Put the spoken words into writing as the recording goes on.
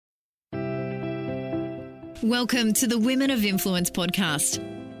Welcome to the Women of Influence podcast.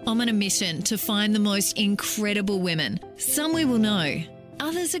 I'm on a mission to find the most incredible women. Some we will know.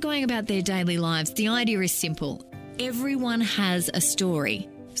 Others are going about their daily lives. The idea is simple. Everyone has a story.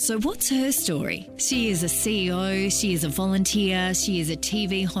 So what's her story? She is a CEO, she is a volunteer, she is a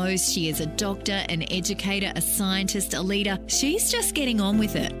TV host, she is a doctor, an educator, a scientist, a leader. She's just getting on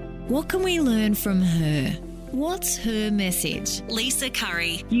with it. What can we learn from her? What's her message? Lisa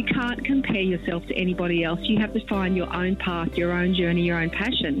Curry. You can't compare yourself to anybody else. You have to find your own path, your own journey, your own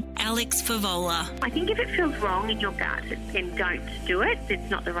passion. Alex Favola. I think if it feels wrong in your gut, then don't do it.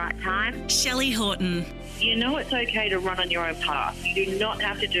 It's not the right time. Shelley Horton. You know it's okay to run on your own path. You do not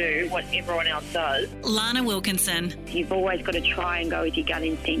have to do what everyone else does. Lana Wilkinson. You've always got to try and go with your gut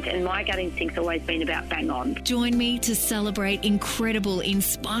instinct, and my gut instinct's always been about bang on. Join me to celebrate incredible,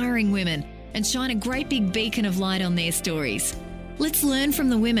 inspiring women and shine a great big beacon of light on their stories. Let's learn from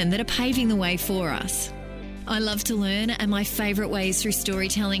the women that are paving the way for us. I love to learn, and my favourite way is through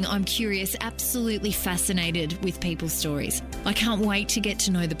storytelling. I'm curious, absolutely fascinated with people's stories. I can't wait to get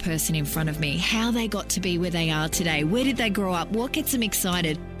to know the person in front of me, how they got to be where they are today, where did they grow up, what gets them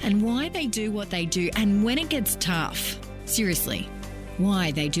excited, and why they do what they do, and when it gets tough, seriously,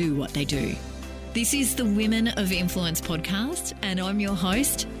 why they do what they do. This is the Women of Influence podcast, and I'm your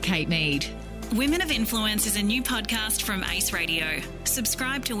host, Kate Meade. Women of Influence is a new podcast from Ace Radio.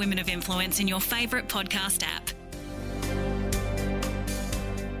 Subscribe to Women of Influence in your favourite podcast app.